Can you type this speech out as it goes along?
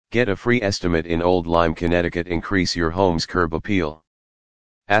Get a free estimate in Old Lyme, Connecticut. Increase your home's curb appeal.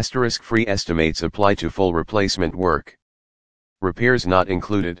 Asterisk free estimates apply to full replacement work. Repairs not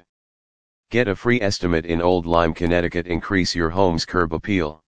included. Get a free estimate in Old Lyme, Connecticut. Increase your home's curb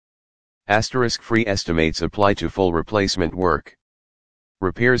appeal. Asterisk free estimates apply to full replacement work.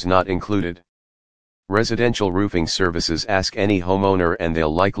 Repairs not included. Residential roofing services. Ask any homeowner and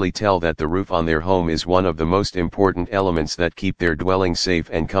they'll likely tell that the roof on their home is one of the most important elements that keep their dwelling safe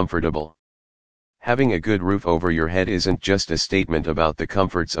and comfortable. Having a good roof over your head isn't just a statement about the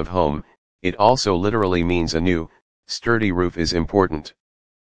comforts of home, it also literally means a new, sturdy roof is important.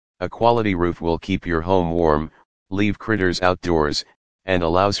 A quality roof will keep your home warm, leave critters outdoors, and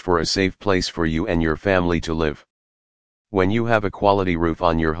allows for a safe place for you and your family to live. When you have a quality roof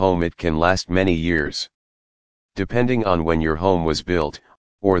on your home, it can last many years. Depending on when your home was built,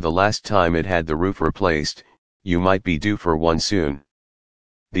 or the last time it had the roof replaced, you might be due for one soon.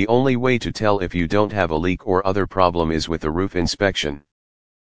 The only way to tell if you don't have a leak or other problem is with a roof inspection.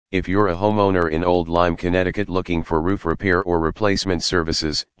 If you're a homeowner in Old Lyme, Connecticut looking for roof repair or replacement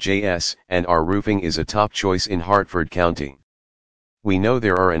services, JS&R Roofing is a top choice in Hartford County. We know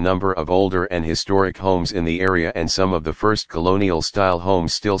there are a number of older and historic homes in the area and some of the first colonial-style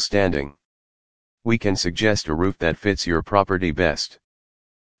homes still standing. We can suggest a roof that fits your property best.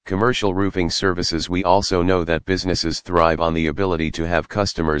 Commercial roofing services. We also know that businesses thrive on the ability to have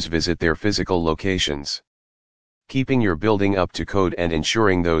customers visit their physical locations. Keeping your building up to code and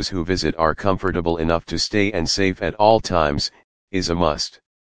ensuring those who visit are comfortable enough to stay and safe at all times, is a must.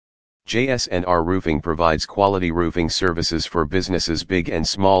 JS&R Roofing provides quality roofing services for businesses big and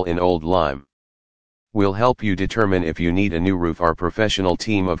small in Old Lyme. We'll help you determine if you need a new roof. Our professional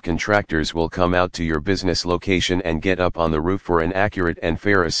team of contractors will come out to your business location and get up on the roof for an accurate and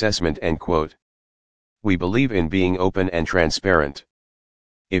fair assessment and quote. We believe in being open and transparent.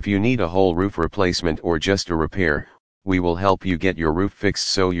 If you need a whole roof replacement or just a repair, we will help you get your roof fixed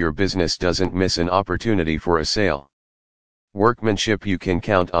so your business doesn't miss an opportunity for a sale. Workmanship. You can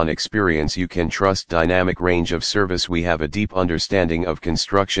count on experience. You can trust dynamic range of service. We have a deep understanding of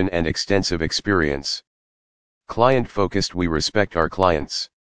construction and extensive experience. Client focused. We respect our clients.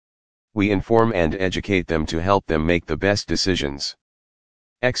 We inform and educate them to help them make the best decisions.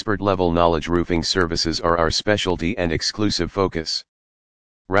 Expert level knowledge. Roofing services are our specialty and exclusive focus.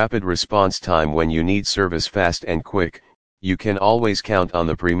 Rapid response time. When you need service fast and quick, you can always count on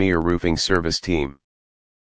the premier roofing service team.